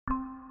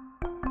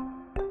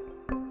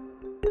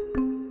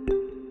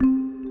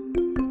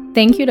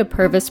Thank you to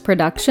Purvis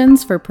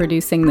Productions for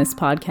producing this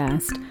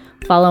podcast.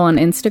 Follow on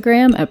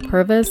Instagram at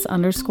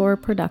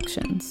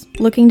Purvis_productions.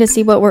 Looking to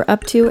see what we're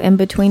up to in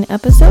between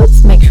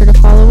episodes? Make sure to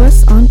follow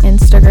us on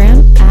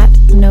Instagram at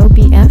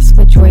NoBS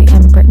with Joy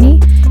and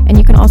Britney. And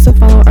you can also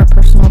follow our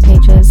personal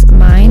pages.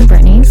 Mine,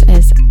 Brittany's,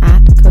 is at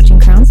Coaching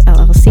Crowns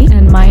LLC.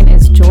 And mine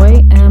is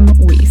Joy M.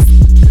 Weiss.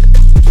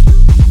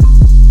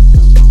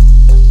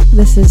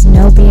 This is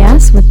No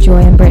BS with Joy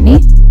and Britney.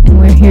 And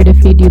we're here to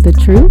feed you the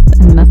truth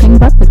and nothing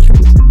but the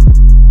truth.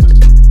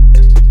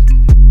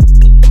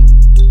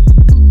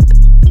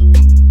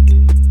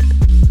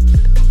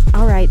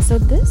 All right, so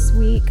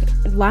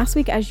last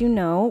week, as you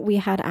know, we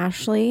had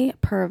Ashley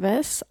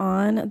Purvis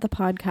on the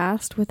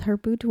podcast with her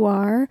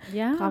boudoir,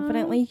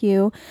 Confidently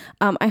You.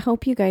 I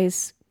hope you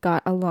guys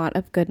got a lot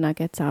of good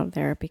nuggets out of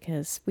there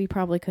because we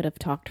probably could have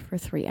talked for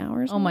 3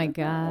 hours. Oh my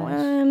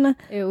gosh.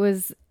 It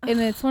was,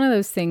 and it's one of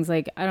those things,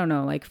 like, I don't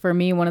know, like for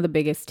me, one of the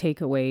biggest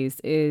takeaways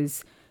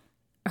is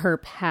her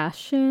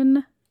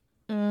passion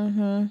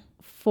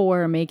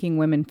for making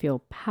women feel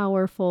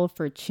powerful,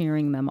 for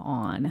cheering them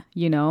on,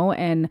 you know,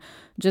 and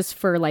just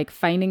for like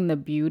finding the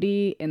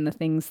beauty in the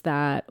things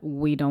that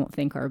we don't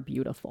think are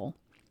beautiful.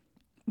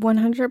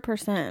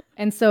 100%.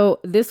 And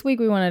so this week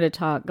we wanted to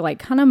talk, like,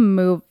 kind of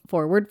move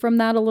forward from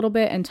that a little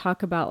bit and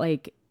talk about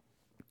like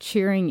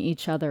cheering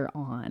each other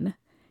on,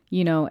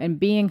 you know, and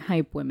being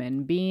hype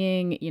women,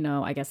 being, you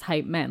know, I guess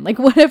hype men, like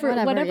whatever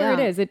it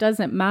is, it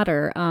doesn't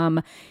matter.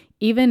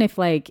 Even if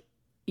like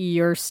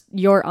you're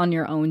on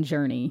your own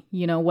journey,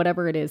 you know,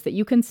 whatever it is, that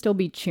you can still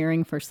be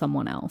cheering for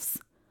someone else.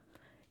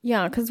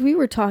 Yeah, because we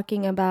were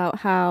talking about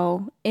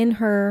how in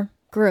her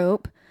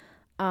group,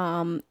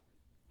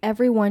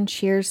 everyone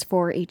cheers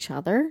for each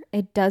other.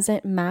 It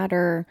doesn't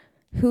matter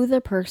who the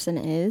person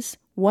is,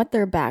 what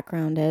their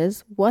background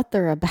is, what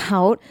they're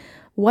about,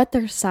 what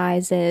their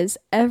size is.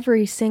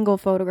 Every single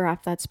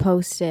photograph that's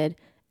posted,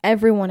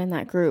 everyone in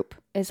that group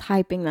is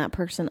hyping that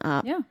person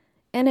up. Yeah.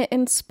 And it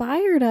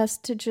inspired us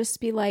to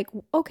just be like,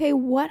 okay,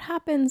 what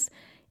happens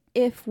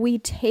if we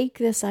take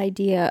this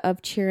idea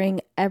of cheering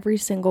every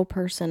single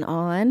person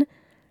on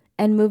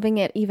and moving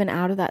it even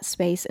out of that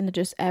space into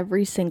just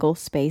every single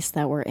space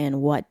that we're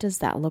in? What does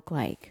that look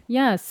like?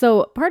 Yeah.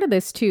 So part of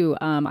this too,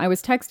 I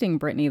was texting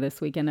Brittany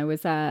this weekend. I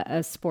was at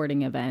a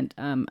sporting event,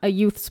 a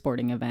youth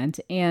sporting event,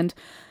 and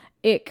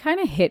it kind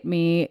of hit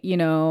me, you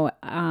know,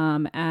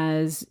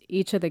 as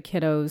each of the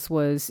kiddos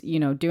was, you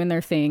know, doing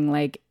their thing.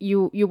 Like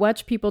you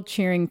watch people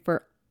cheering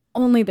for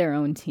only their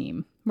own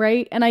team,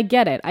 right? And I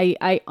get it.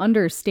 I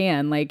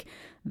understand, like,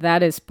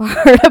 that is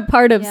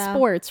part of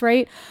sports,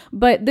 right?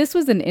 But this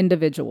was an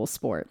individual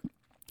sport.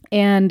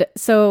 And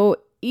so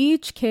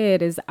each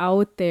kid is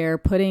out there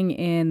putting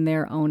in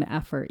their own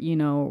effort, you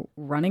know,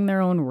 running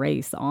their own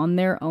race, on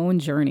their own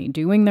journey,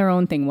 doing their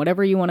own thing,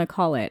 whatever you want to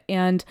call it.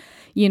 And,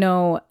 you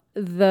know,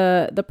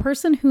 the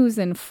person who's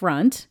in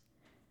front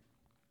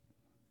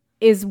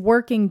is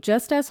working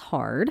just as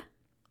hard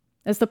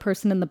as the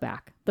person in the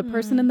back. The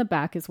person in the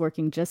back is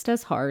working just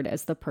as hard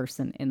as the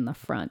person in the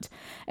front.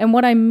 And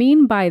what I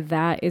mean by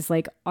that is,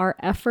 like, our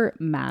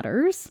effort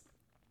matters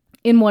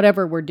in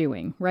whatever we're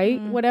doing, right?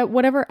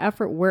 Whatever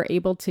effort we're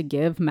able to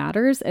give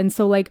matters. And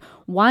so, like,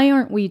 why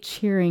aren't we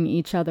cheering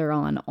each other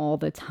on all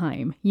the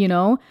time? You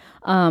know,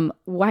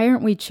 why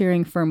aren't we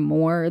cheering for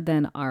more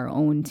than our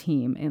own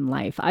team in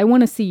life? I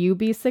want to see you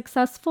be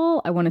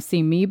successful. I want to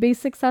see me be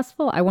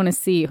successful. I want to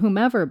see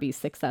whomever be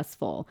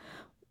successful.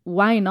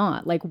 Why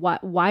not? Like,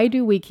 why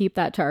do we keep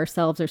that to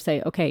ourselves or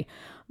say, okay,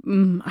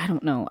 I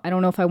don't know. I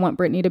don't know if I want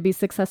Brittany to be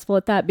successful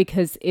at that,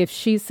 because if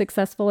she's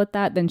successful at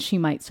that, then she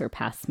might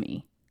surpass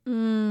me.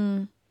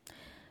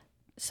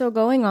 So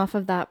going off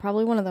of that,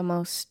 probably one of the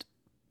most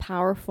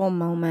powerful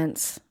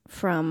moments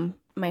from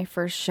my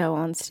first show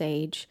on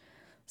stage.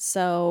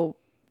 So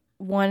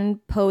one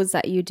pose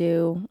that you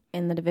do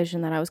in the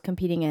division that I was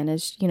competing in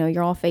is, you know,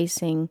 you're all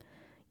facing,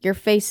 your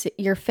face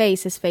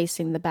is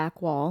facing the back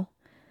wall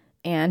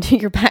and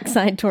your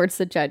backside towards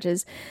the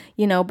judges,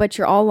 you know, but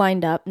you're all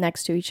lined up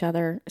next to each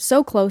other,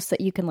 so close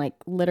that you can like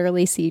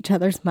literally see each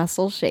other's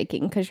muscles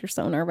shaking because you're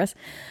so nervous.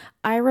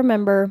 I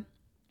remember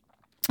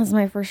it was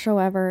my first show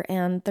ever,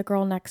 and the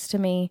girl next to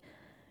me,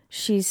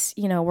 she's,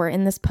 you know, we're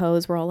in this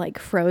pose, we're all like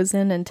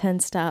frozen and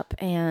tensed up,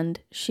 and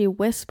she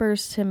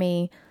whispers to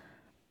me,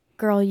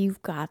 "Girl,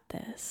 you've got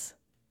this."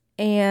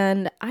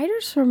 And I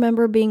just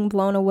remember being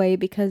blown away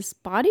because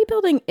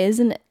bodybuilding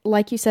isn't,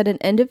 like you said, an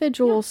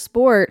individual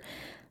sport,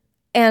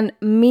 and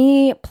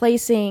me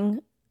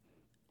placing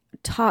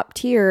top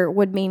tier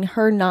would mean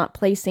her not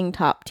placing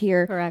top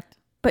tier. Correct.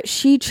 But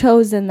she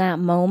chose in that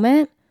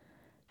moment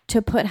to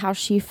put how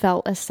she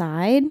felt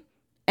aside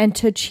and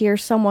to cheer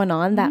someone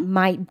on that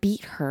might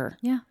beat her.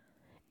 Yeah.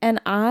 And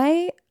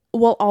I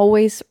will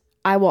always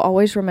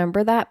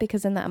remember that,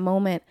 because in that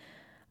moment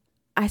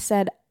I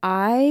said,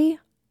 I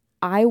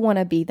want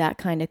to be that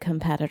kind of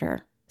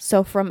competitor.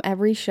 So from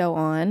every show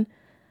on,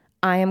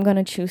 I am going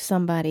to choose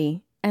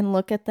somebody and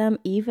look at them,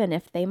 even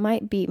if they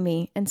might beat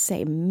me, and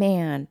say,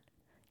 man,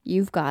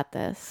 you've got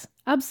this.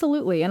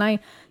 Absolutely. And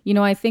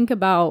I think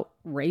about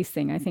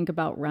racing. I think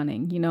about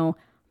running. You know,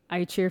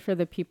 I cheer for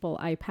the people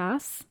I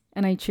pass,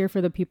 and I cheer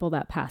for the people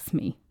that pass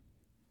me.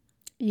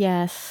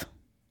 Yes,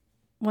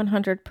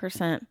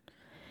 100%.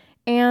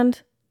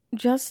 And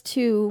just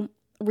to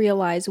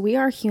realize we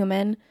are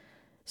human.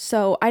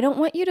 So I don't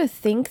want you to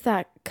think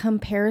that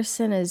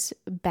comparison is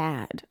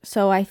bad.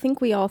 So I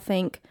think we all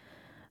think,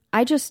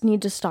 I just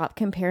need to stop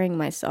comparing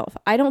myself.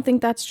 I don't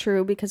think that's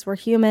true because we're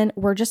human.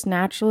 We're just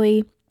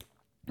naturally,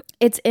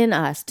 it's in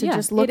us to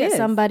just look at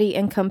somebody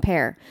and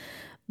compare.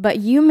 But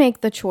you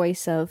make the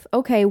choice of,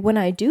 okay, when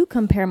I do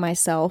compare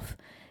myself,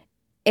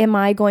 am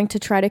I going to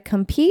try to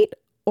compete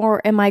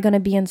or am I going to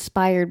be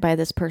inspired by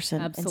this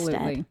person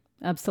instead?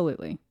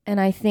 Absolutely. And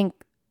I think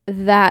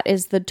that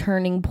is the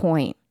turning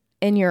point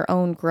in your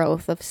own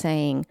growth of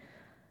saying,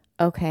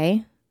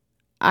 okay,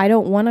 I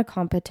don't want a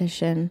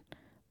competition,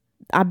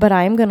 but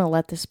I'm going to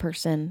let this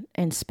person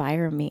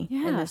inspire me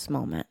in this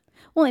moment.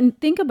 Well, and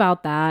think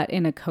about that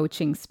in a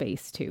coaching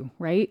space too,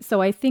 right?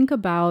 So I think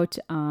about,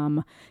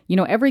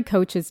 every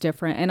coach is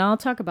different. And I'll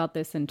talk about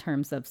this in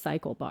terms of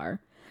cycle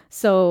bar.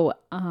 So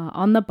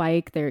on the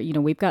bike there,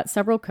 we've got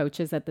several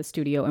coaches at the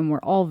studio and we're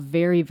all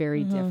very,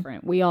 very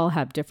different. We all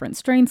have different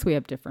strengths. We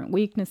have different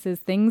weaknesses,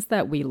 things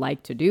that we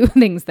like to do,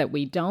 things that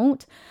we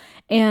don't.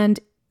 And,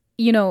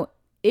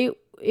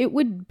 it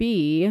would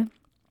be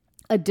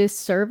a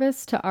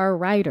disservice to our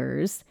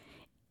riders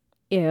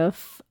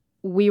if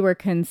we were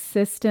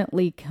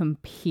consistently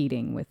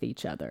competing with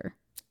each other.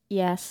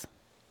 Yes.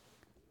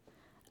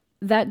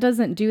 That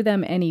doesn't do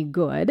them any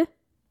good.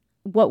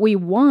 What we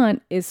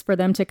want is for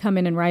them to come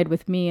in and ride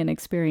with me and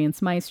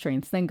experience my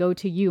strengths, then go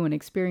to you and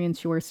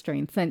experience your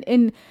strengths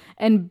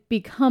and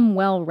become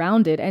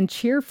well-rounded and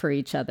cheer for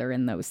each other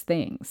in those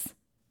things.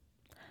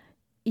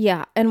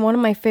 Yeah. And one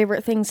of my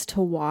favorite things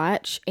to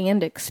watch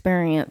and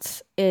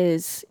experience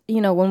is,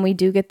 when we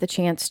do get the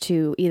chance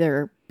to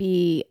either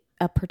be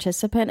a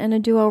participant in a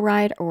duo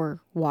ride or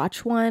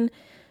watch one,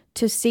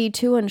 to see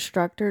two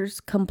instructors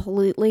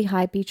completely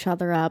hype each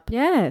other up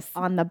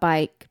on the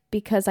bike,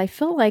 because I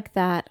feel like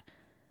that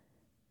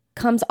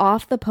comes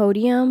off the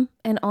podium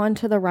and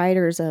onto the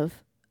riders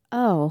of,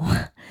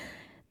 oh,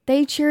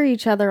 they cheer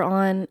each other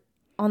on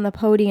the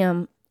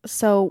podium.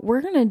 So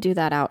we're going to do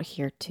that out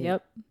here too.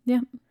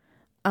 Yep.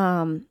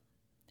 And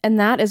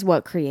that is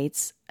what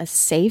creates a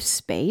safe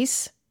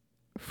space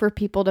for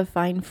people to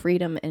find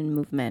freedom in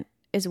movement,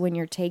 is when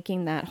you're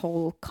taking that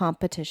whole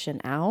competition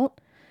out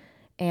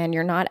and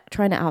you're not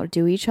trying to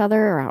outdo each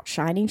other or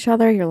outshine each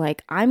other. You're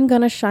like, I'm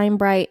going to shine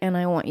bright and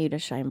I want you to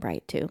shine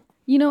bright too.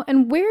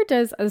 And where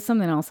does,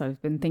 something else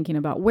I've been thinking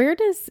about, where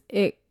does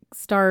it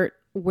start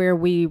where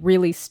we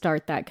really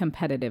start that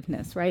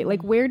competitiveness, right?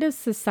 Like, where does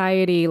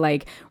society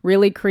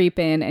really creep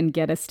in and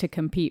get us to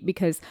compete?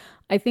 Because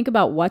I think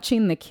about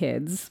watching the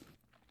kids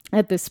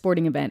at this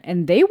sporting event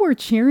and they were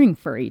cheering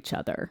for each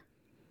other.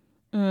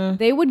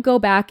 They would go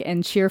back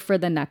and cheer for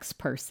the next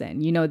person.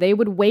 They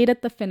would wait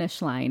at the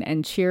finish line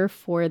and cheer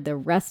for the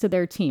rest of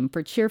their team,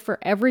 cheer for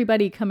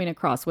everybody coming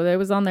across, whether it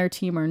was on their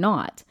team or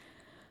not.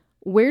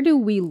 Where do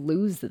we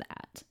lose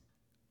that?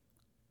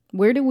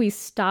 Where do we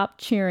stop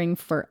cheering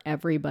for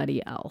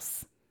everybody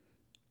else?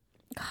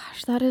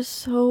 Gosh, that is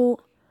so...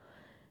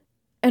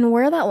 And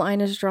where that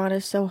line is drawn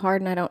is so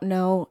hard, and I don't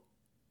know.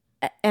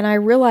 And I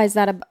realized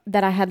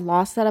that I had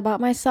lost that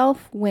about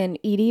myself when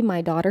Edie,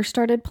 my daughter,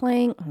 started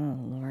playing. Oh,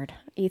 Lord.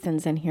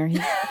 Ethan's in here.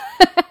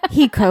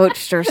 He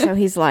coached her, so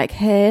he's like,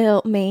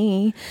 help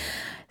me.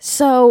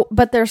 So,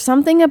 but there's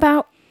something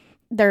about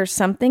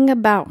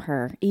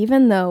her,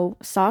 even though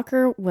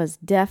soccer was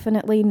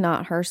definitely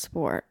not her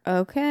sport.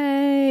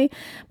 Okay.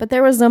 But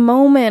there was a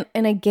moment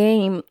in a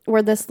game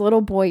where this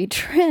little boy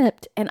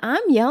tripped and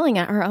I'm yelling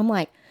at her. I'm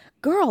like,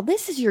 girl,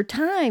 this is your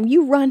time.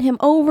 You run him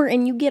over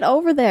and you get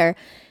over there.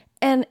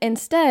 And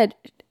instead,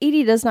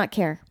 Edie does not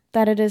care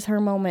that it is her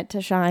moment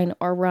to shine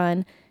or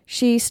run.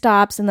 She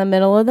stops in the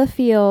middle of the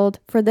field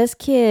for this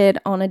kid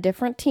on a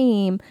different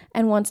team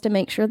and wants to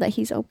make sure that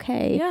he's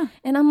okay. Yeah.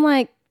 And I'm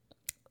like,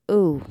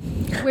 ooh.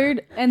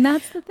 And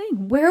that's the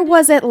thing. Where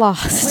was it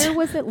lost? Where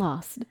was it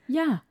lost?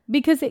 Yeah,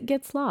 because it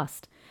gets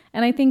lost.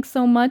 And I think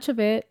so much of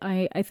it,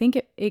 I think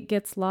it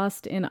gets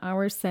lost in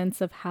our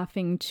sense of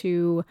having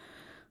to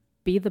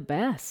be the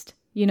best,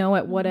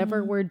 at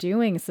whatever we're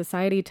doing.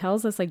 Society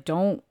tells us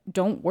don't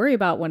worry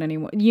about what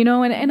anyone,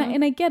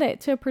 and I get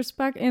it to a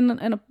perspective,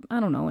 I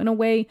don't know, in a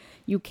way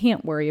you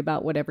can't worry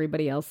about what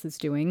everybody else is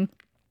doing,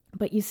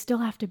 but you still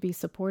have to be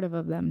supportive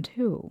of them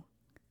too.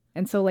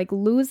 And so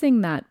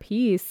losing that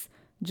piece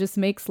just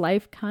makes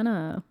life kind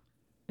of,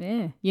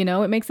 it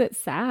makes it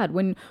sad.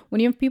 When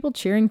you have people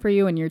cheering for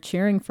you and you're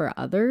cheering for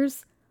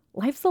others,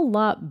 life's a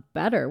lot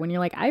better when you're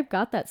like, I've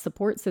got that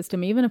support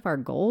system, even if our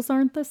goals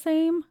aren't the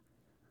same.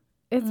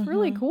 It's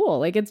really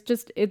cool.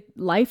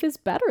 Life is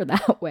better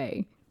that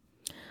way.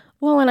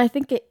 Well, and I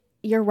think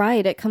you're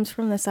right. It comes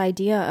from this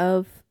idea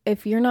of,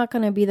 if you're not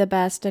going to be the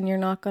best and you're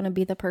not going to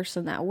be the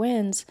person that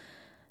wins,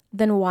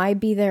 then why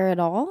be there at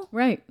all?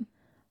 Right.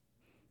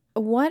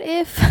 What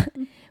if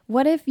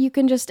What if you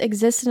can just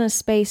exist in a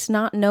space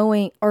not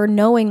knowing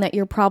that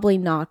you're probably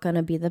not going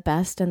to be the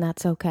best, and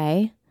that's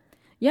okay?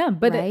 Yeah,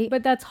 but Right?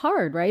 but that's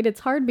hard, right?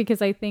 It's hard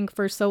because I think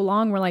for so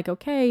long we're like,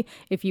 okay,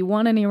 if you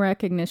want any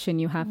recognition,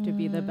 you have to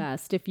be the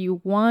best. If you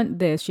want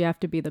this, you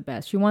have to be the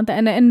best. You want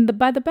that,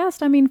 by the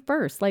best, I mean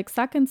first. Like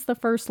second's the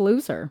first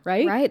loser,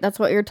 right? Right. That's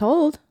what you're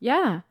told.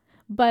 Yeah,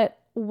 but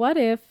what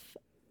if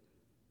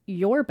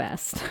your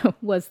best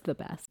was the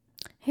best?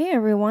 Hey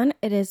everyone,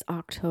 it is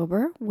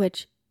October,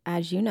 which,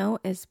 as you know,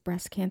 is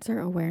Breast Cancer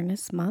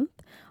Awareness Month.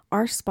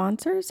 Our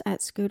sponsors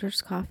at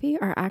Scooter's Coffee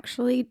are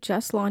actually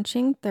just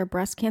launching their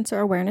breast cancer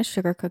awareness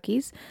sugar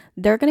cookies.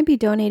 They're going to be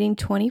donating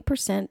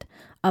 20%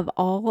 of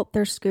all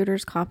their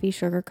Scooter's Coffee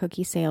sugar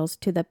cookie sales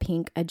to the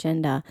Pink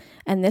Agenda.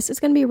 And this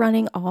is going to be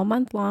running all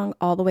month long,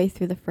 all the way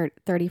through the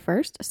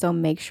 31st. So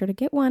make sure to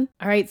get one.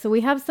 All right, so we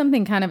have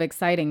something kind of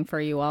exciting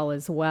for you all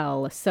as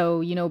well.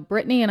 So,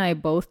 Brittany and I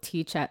both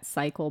teach at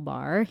Cycle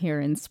Bar here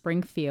in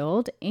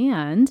Springfield.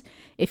 And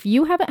if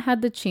you haven't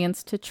had the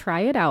chance to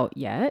try it out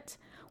yet,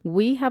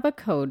 we have a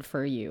code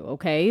for you,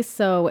 okay?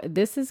 So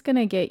this is going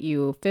to get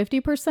you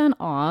 50%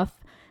 off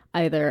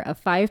either a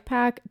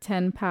 5-pack,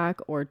 10-pack,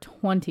 or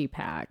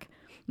 20-pack.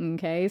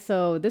 Okay,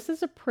 so this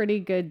is a pretty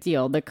good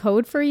deal. The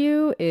code for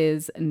you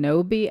is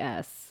no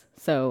BS.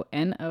 So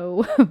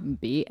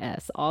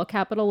NOBS, all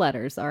capital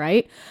letters, all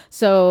right?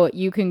 So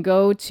you can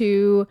go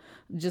to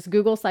just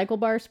Google Cycle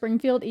Bar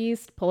Springfield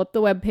East, pull up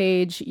the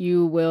webpage.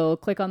 You will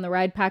click on the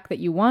ride pack that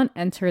you want,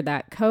 enter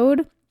that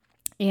code,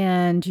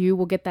 and you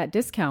will get that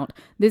discount.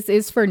 This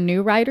is for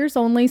new riders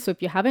only. So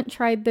if you haven't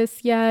tried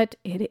this yet,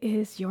 it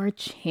is your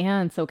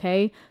chance,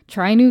 okay?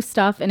 Try new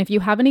stuff. And if you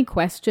have any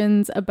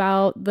questions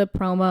about the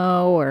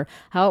promo or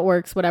how it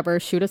works, whatever,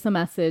 shoot us a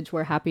message.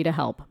 We're happy to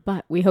help.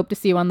 But we hope to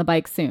see you on the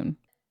bike soon.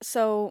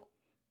 So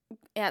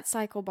at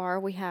Cycle Bar,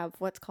 we have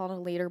what's called a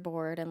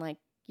leaderboard, and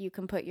you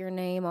can put your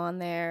name on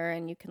there,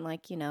 and you can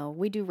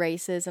we do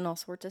races and all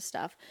sorts of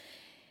stuff.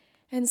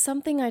 And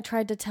something I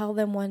tried to tell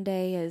them one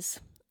day is,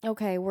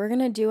 okay, we're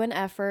going to do an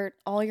effort.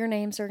 All your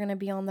names are going to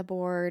be on the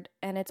board,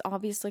 and it's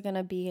obviously going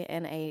to be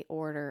in a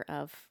order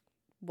of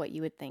what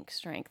you would think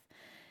strength.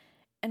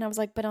 And I was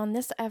like, but on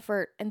this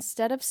effort,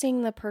 instead of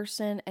seeing the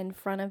person in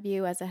front of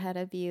you as ahead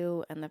of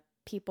you and the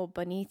people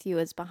beneath you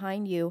as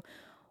behind you,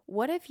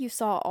 what if you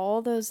saw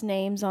all those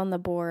names on the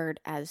board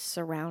as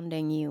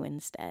surrounding you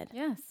instead?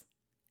 Yes.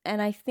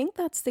 And I think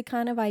that's the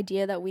kind of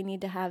idea that we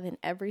need to have in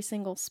every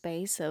single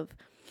space of,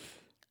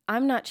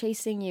 I'm not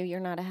chasing you, you're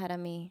not ahead of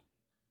me.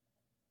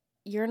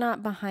 You're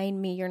not behind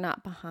me, you're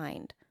not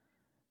behind.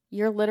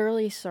 You're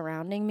literally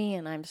surrounding me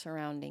and I'm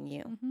surrounding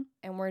you. Mm-hmm.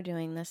 And we're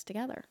doing this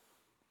together.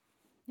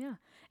 Yeah.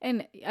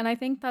 And I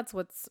think that's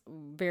what's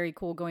very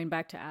cool, going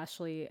back to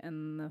Ashley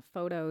and the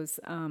photos,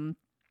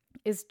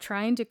 is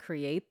trying to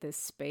create this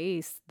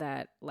space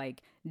that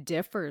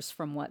differs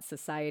from what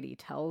society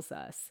tells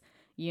us.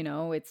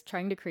 It's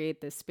trying to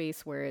create this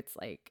space where it's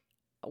like,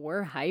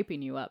 we're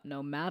hyping you up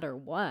no matter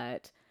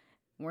what.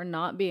 We're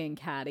not being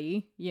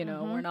catty,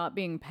 mm-hmm. We're not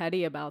being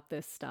petty about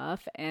this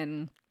stuff.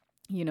 And,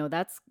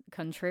 that's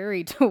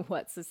contrary to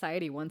what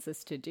society wants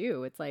us to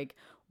do. It's like,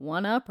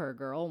 one upper,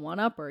 girl, one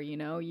upper,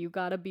 you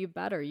got to be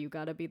better. You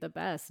got to be the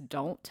best.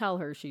 Don't tell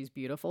her she's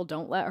beautiful.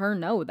 Don't let her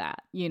know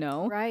that,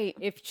 Right.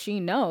 If she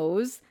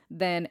knows,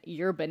 then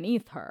you're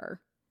beneath her.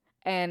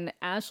 And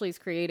Ashley's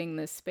creating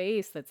this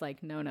space that's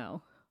like,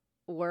 no,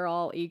 we're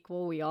all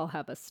equal. We all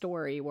have a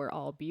story. We're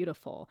all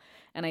beautiful.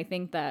 And I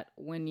think that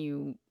when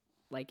you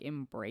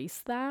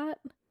embrace that,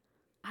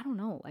 I don't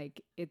know,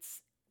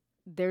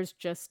 there's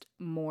just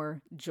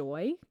more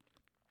joy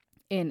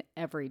in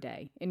every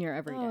day, in your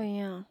everyday. Oh,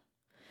 yeah.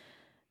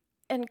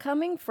 And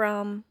coming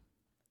from,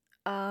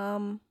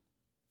 I'm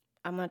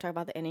going to talk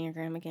about the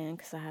Enneagram again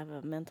because I have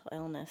a mental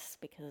illness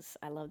because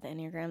I love the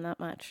Enneagram that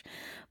much.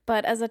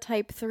 But as a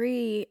type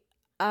 3,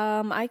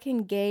 I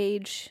can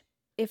gauge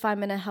if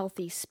I'm in a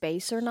healthy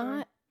space or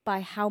not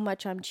by how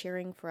much I'm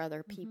cheering for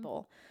other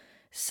people. Mm-hmm.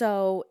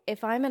 So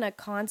if I'm in a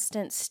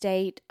constant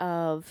state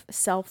of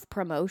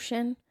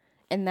self-promotion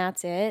and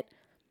that's it,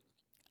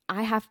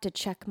 I have to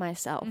check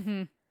myself.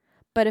 Mm-hmm.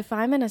 But if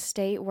I'm in a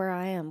state where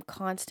I am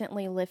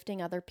constantly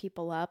lifting other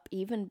people up,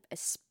 even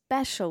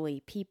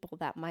especially people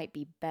that might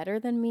be better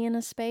than me in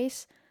a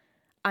space,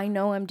 I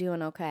know I'm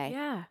doing okay.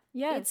 Yeah.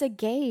 Yeah. It's a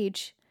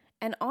gauge.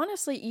 And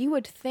honestly, you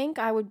would think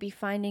I would be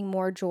finding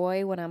more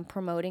joy when I'm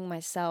promoting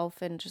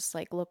myself and just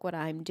look what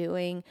I'm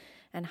doing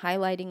and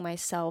highlighting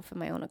myself and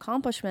my own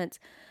accomplishments.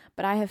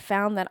 But I have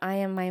found that I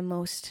am my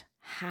most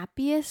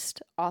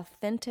happiest,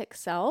 authentic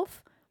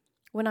self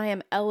when I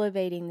am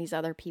elevating these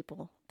other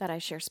people that I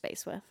share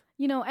space with.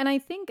 And I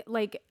think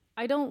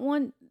I don't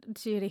want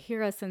you to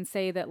hear us and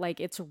say that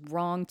it's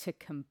wrong to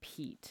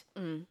compete,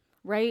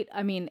 right?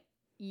 I mean,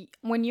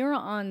 when you're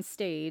on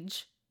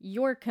stage,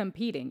 you're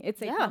competing.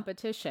 It's a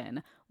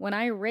competition. When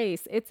I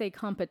race, it's a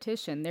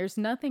competition. There's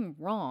nothing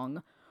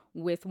wrong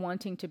with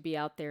wanting to be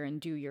out there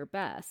and do your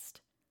best.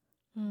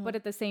 But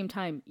at the same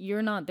time,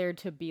 you're not there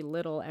to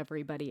belittle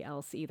everybody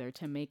else either,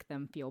 to make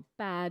them feel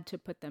bad, to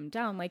put them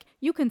down.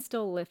 You can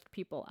still lift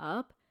people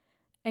up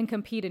and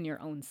compete in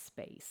your own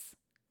space.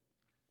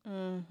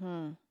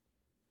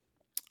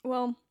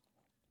 Well,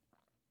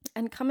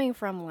 and coming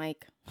from my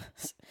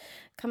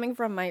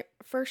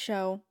first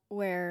show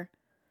where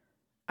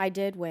I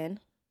did win,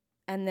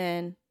 and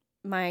then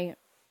my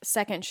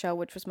second show,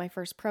 which was my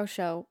first pro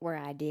show, where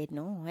I did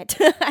not,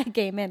 I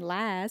came in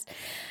last,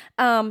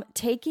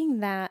 taking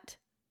that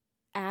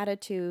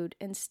attitude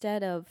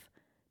instead of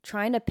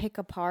trying to pick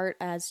apart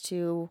as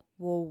to,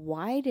 well,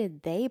 why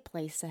did they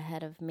place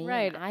ahead of me?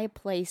 Right. And I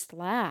placed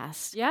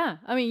last. Yeah.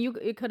 I mean,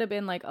 it could have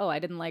been like, oh, I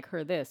didn't like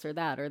her this or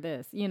that or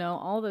this,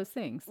 all those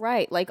things.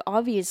 Right. Like,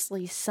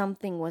 obviously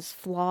something was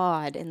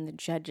flawed in the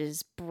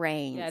judge's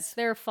brains. Yeah, it's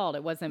their fault.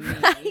 It wasn't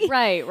me.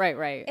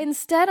 Right.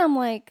 Instead, I'm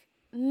like,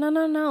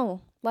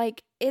 no.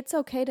 Like, it's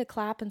okay to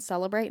clap and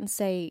celebrate and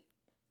say,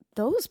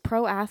 those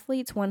pro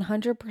athletes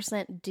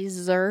 100%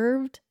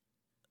 deserved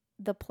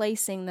the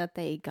placing that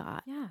they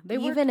got. Yeah, they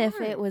worked even if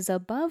hard. it was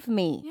above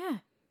me. Yeah.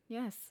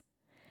 Yes.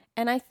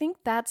 And I think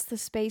that's the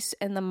space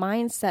and the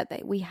mindset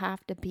that we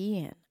have to be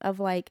in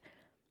of like,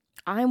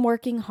 I'm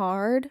working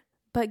hard,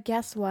 but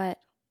guess what?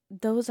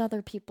 Those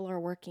other people are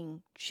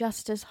working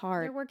just as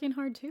hard. They're working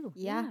hard too.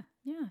 Yeah.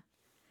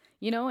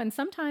 And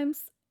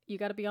sometimes you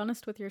got to be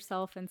honest with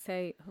yourself and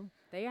say, oh,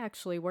 they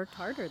actually worked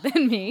harder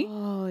than me.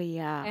 Oh,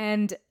 yeah.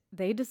 And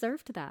they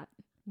deserved that,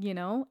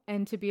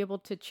 and to be able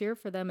to cheer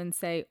for them and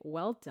say,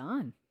 well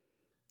done.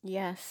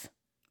 Yes.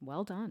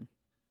 Well done.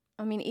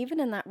 I mean, even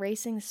in that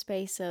racing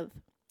space and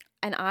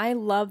I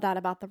love that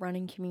about the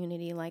running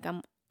community. Like,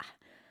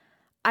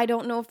 I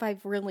don't know if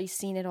I've really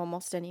seen it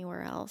almost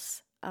anywhere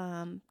else.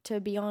 To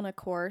be on a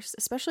course,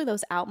 especially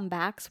those out and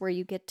backs where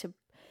you get to,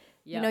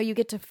 you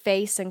get to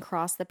face and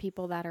cross the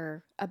people that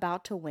are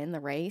about to win the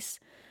race.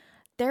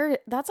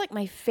 That's like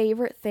my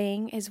favorite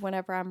thing is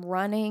whenever I'm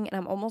running and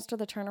I'm almost to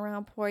the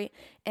turnaround point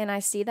and I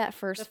see that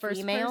first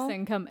female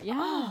person come. Yeah.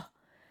 Oh,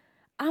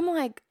 I'm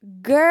like,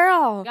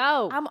 girl,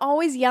 go. I'm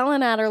always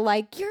yelling at her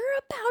like, you're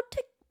about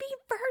to be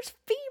first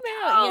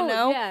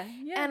female, Yeah.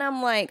 And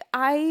I'm like,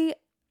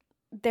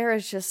 there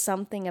is just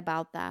something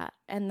about that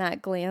and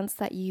that glance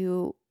that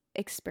you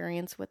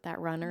experience with that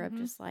runner of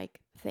just like,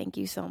 thank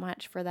you so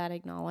much for that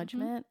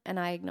acknowledgement. And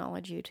I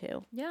acknowledge you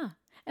too. Yeah.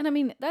 And I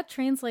mean, that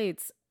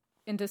translates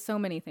into so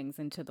many things,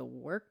 into the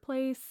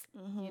workplace,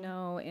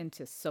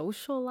 into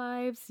social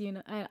lives,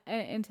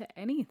 into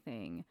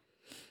anything.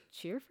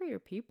 Cheer for your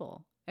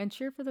people and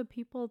cheer for the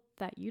people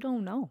that you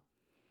don't know.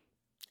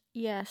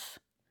 Yes.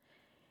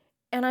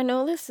 And I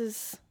know this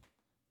is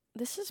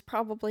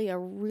probably a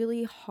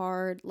really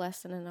hard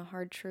lesson and a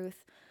hard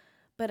truth,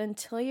 but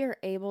until you're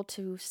able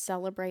to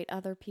celebrate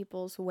other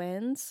people's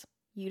wins,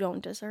 you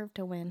don't deserve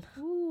to win.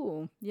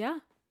 Ooh, yeah.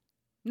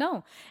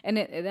 No. And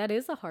that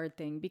is a hard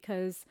thing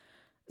because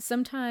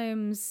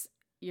sometimes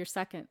you're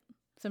second,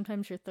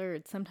 sometimes you're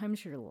third,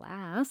 sometimes you're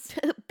last.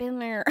 Been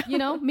there.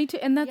 Me too.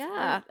 And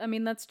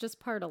that's just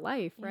part of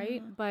life,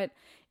 right? Yeah. But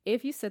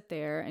if you sit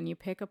there and you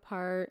pick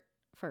apart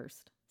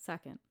first,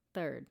 second,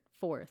 third,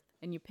 fourth,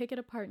 and you pick it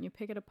apart and you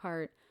pick it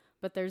apart,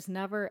 but there's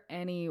never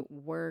any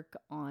work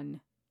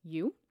on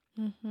you.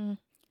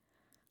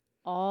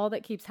 All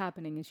that keeps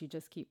happening is you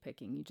just keep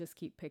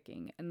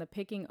picking, and the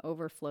picking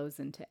overflows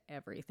into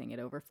everything. It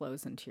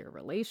overflows into your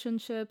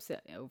relationships,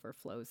 it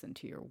overflows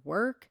into your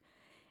work,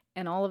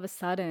 and all of a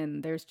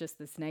sudden there's just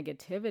this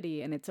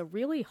negativity, and it's a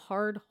really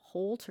hard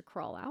hole to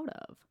crawl out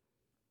of.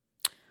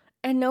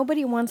 And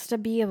nobody wants to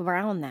be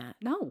around that.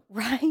 No.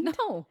 Right?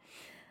 No.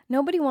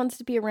 Nobody wants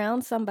to be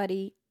around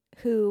somebody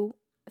who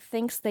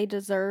thinks they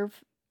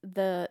deserve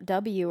the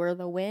W or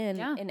the win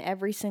in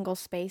every single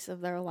space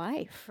of their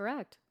life.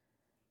 Correct.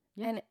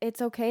 Yeah. And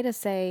it's okay to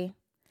say,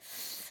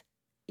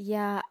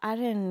 yeah, I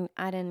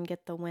didn't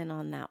get the win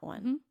on that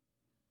one.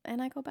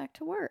 And I go back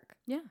to work.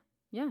 Yeah.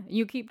 Yeah.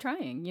 You keep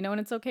trying, and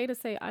it's okay to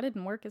say, I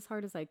didn't work as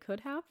hard as I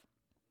could have.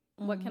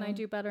 What can I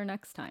do better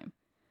next time?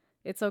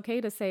 It's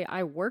okay to say,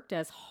 I worked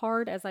as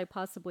hard as I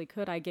possibly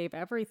could. I gave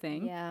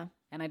everything. Yeah.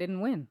 And I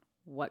didn't win.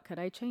 What could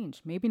I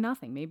change? Maybe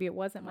nothing. Maybe it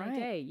wasn't my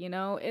day.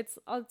 It's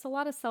a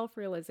lot of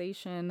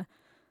self-realization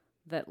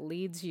that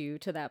leads you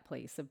to that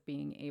place of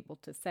being able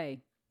to say,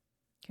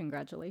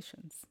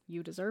 congratulations,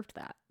 you deserved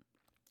that.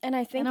 And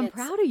I think I'm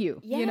proud of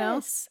you,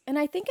 Yes. And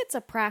I think it's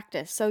a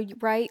practice. So,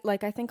 right,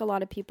 like I think a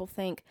lot of people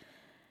think,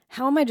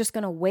 how am I just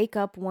going to wake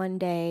up one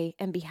day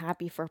and be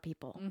happy for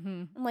people?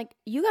 I'm like,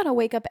 you got to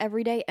wake up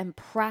every day and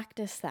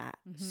practice that.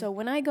 So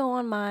when I go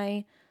on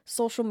my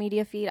social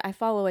media feed, I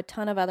follow a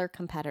ton of other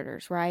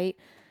competitors, right?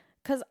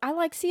 Because I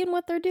like seeing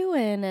what they're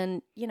doing.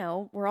 And,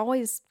 we're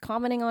always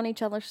commenting on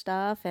each other's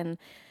stuff. And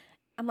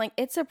I'm like,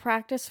 it's a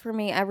practice for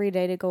me every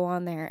day to go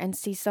on there and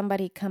see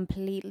somebody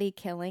completely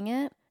killing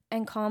it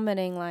and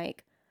commenting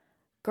like,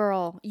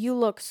 girl, you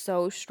look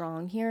so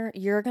strong here.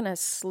 You're going to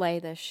slay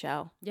this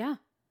show. Yeah.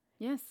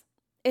 Yes.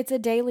 It's a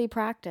daily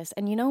practice.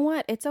 And you know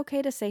what? It's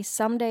okay to say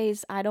some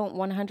days I don't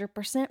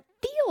 100%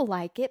 feel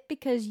like it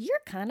because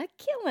you're kind of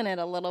killing it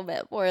a little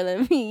bit more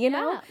than me, you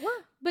know? Well,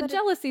 but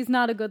jealousy's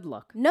not a good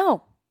look.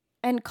 No.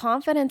 And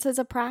confidence is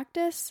a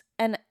practice.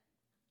 And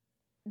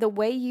the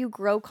way you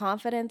grow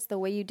confidence, the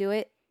way you do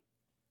it,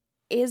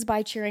 is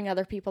by cheering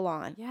other people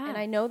on. Yeah. And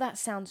I know that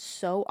sounds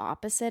so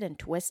opposite and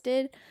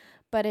twisted,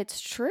 but it's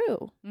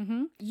true.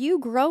 Mm-hmm. You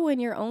grow in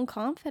your own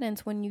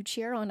confidence when you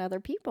cheer on other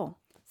people.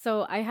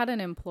 So I had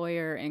an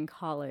employer in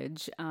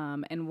college,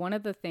 and one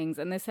of the things,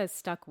 and this has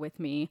stuck with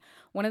me,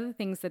 one of the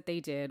things that they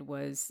did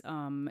was,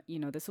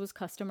 this was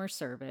customer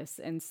service.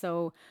 And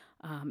so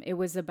it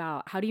was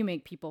about how do you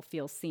make people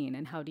feel seen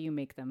and how do you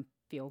make them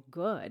feel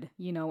good,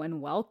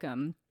 and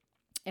welcome.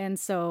 And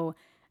so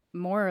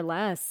more or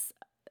less,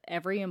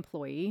 every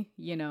employee,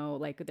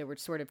 like there were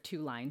sort of two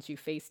lines, you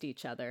faced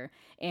each other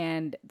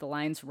and the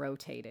lines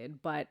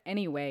rotated. But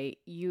anyway,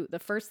 the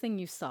first thing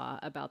you saw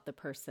about the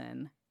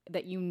person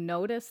that you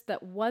noticed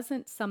that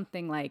wasn't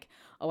something like,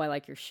 oh, I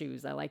like your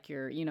shoes, I like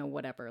your,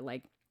 whatever,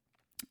 like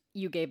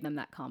you gave them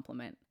that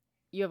compliment.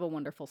 You have a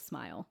wonderful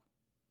smile.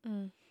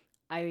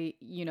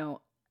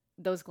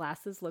 Those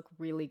glasses look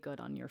really good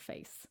on your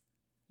face.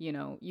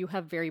 You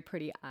have very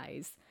pretty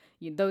eyes.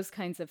 Those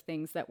kinds of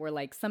things that were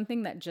like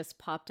something that just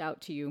popped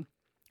out to you.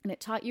 And it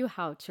taught you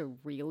how to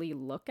really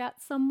look at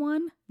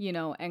someone,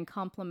 and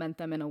compliment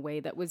them in a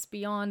way that was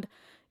beyond,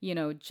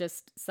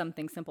 just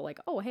something simple like,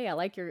 oh, hey, I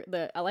like your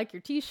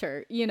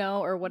t-shirt,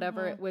 or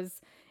whatever.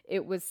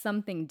 It was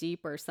something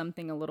deeper,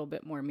 something a little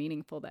bit more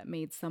meaningful that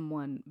made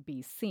someone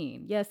be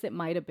seen. Yes, it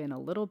might have been a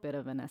little bit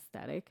of an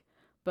aesthetic,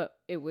 but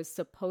it was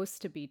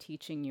supposed to be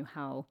teaching you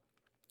how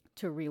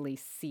to really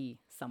see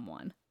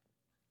someone.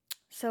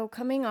 So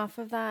coming off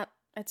of that,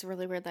 it's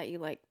really weird that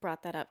you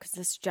brought that up because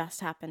this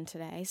just happened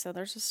today. So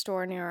there's a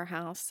store near our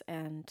house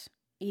and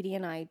Edie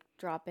and I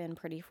drop in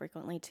pretty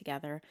frequently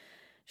together.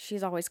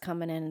 She's always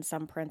coming in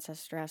some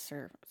princess dress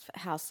or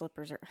house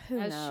slippers or who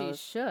knows. As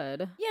she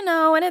should.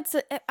 And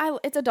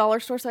it's a dollar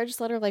store, so I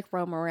just let her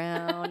roam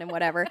around and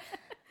whatever.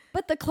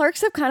 But the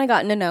clerks have kind of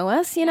gotten to know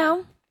us, you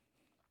know?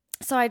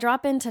 So I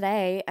drop in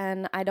today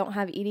and I don't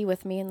have Edie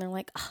with me and they're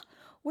like, oh,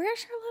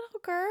 where's your little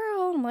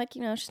girl? I'm like,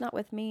 she's not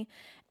with me.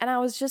 And I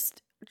was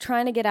just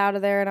trying to get out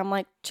of there and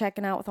I'm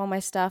checking out with all my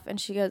stuff.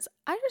 And she goes,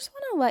 I just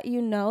want to let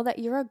you know that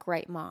you're a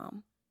great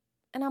mom.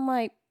 And I'm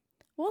like,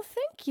 well,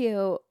 thank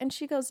you. And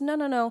she goes,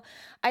 no.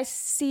 I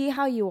see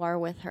how you are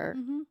with her.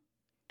 Mm-hmm.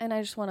 And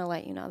I just want to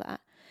let you know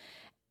that.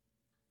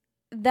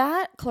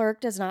 That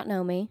clerk does not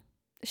know me.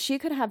 She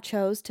could have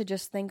chose to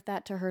just think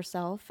that to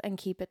herself and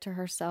keep it to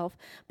herself.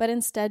 But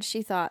instead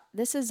she thought,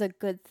 this is a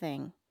good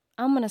thing.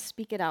 I'm going to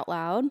speak it out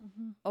loud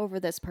over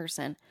this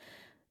person.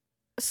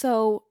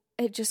 So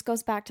it just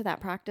goes back to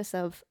that practice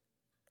of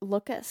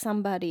look at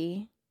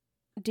somebody.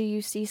 Do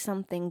you see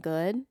something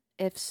good?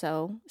 If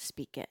so,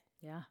 speak it.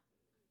 Yeah.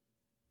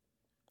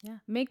 Yeah.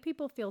 Make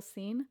people feel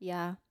seen.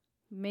 Yeah.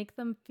 Make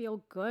them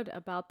feel good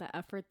about the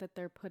effort that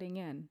they're putting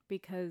in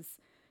because,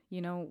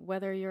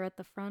 whether you're at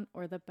the front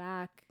or the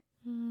back,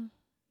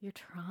 you're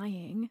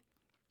trying.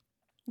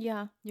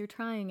 Yeah. You're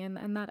trying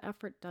and that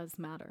effort does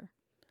matter.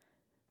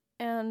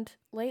 And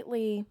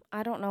lately,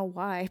 I don't know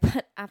why,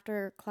 but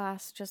after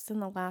class, just in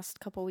the last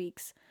couple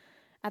weeks,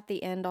 at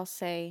the end, I'll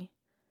say,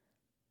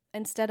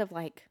 instead of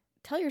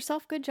tell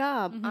yourself good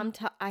job,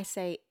 I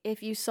say,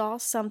 if you saw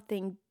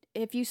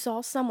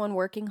someone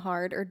working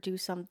hard or do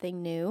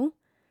something new,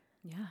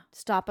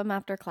 stop them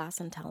after class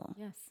and tell them.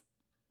 Yes.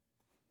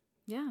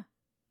 Yeah.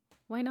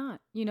 Why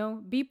not?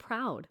 Be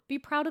proud. Be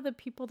proud of the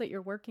people that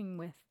you're working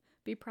with.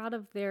 Be proud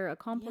of their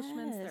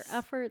accomplishments, their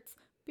efforts.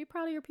 Be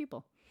proud of your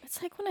people.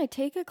 It's like when I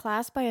take a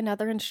class by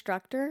another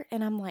instructor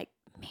and I'm like,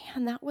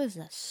 man, that was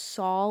a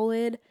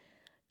solid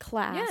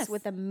class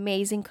with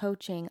amazing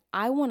coaching.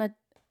 I want to,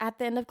 at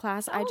the end of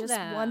class, I just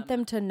want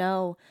them to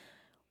know,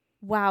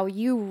 wow,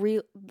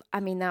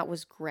 that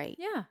was great.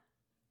 Yeah,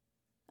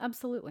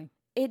 absolutely.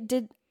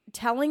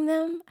 Telling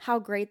them how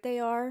great they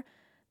are,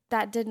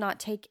 that did not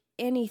take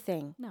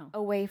anything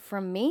away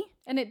from me.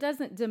 And it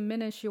doesn't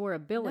diminish your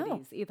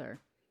abilities either.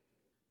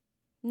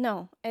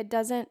 No, it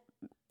doesn't.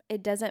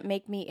 It doesn't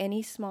make me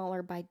any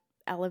smaller by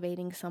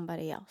elevating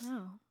somebody else.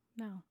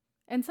 No.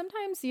 And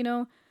sometimes,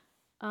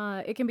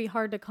 it can be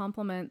hard to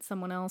compliment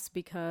someone else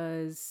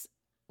because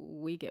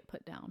we get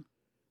put down,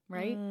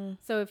 right?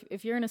 So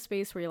if you're in a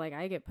space where you're like,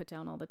 I get put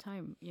down all the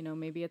time,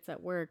 maybe it's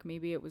at work,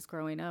 maybe it was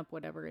growing up,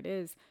 whatever it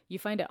is, you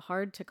find it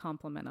hard to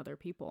compliment other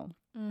people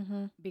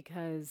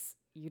because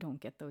you don't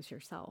get those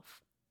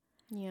yourself.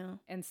 Yeah.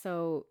 And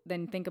so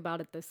then think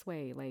about it this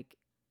way,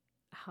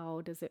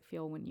 how does it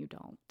feel when you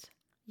don't?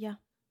 Yeah.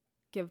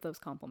 Give those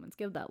compliments,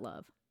 give that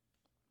love.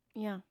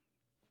 Yeah.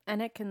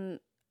 And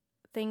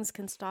things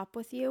can stop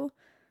with you,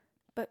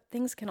 but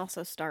things can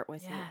also start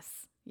with you.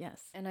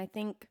 Yes. And I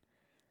think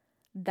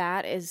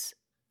that is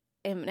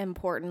an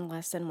important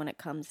lesson when it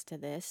comes to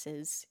this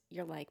is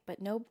you're like,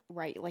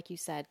 like you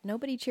said,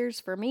 nobody cheers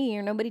for me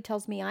or nobody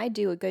tells me I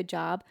do a good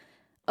job.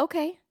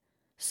 Okay.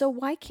 So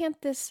why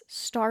can't this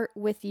start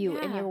with you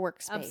in your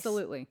workspace?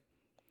 Absolutely.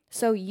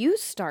 So you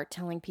start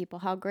telling people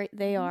how great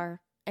they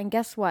are. And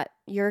guess what?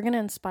 You're going to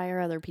inspire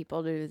other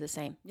people to do the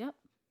same. Yep,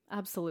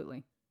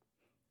 absolutely.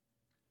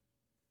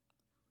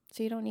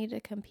 So you don't need to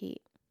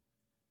compete.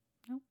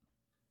 Nope.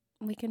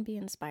 We can be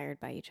inspired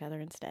by each other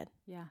instead.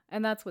 Yeah,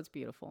 and that's what's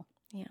beautiful.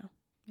 Yeah.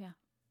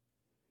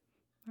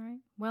 All right.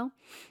 Well,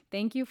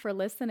 thank you for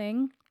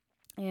listening.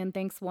 And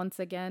thanks once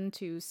again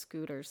to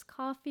Scooter's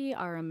Coffee,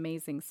 our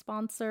amazing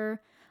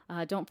sponsor.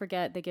 Don't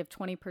forget, they give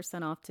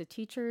 20% off to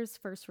teachers,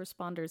 first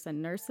responders,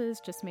 and nurses.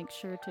 Just make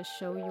sure to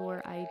show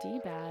your ID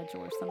badge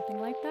or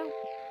something like that.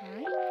 All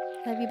right.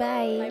 Love you.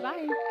 Bye.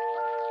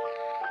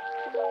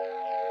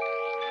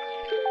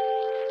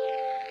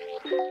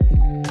 Bye-bye.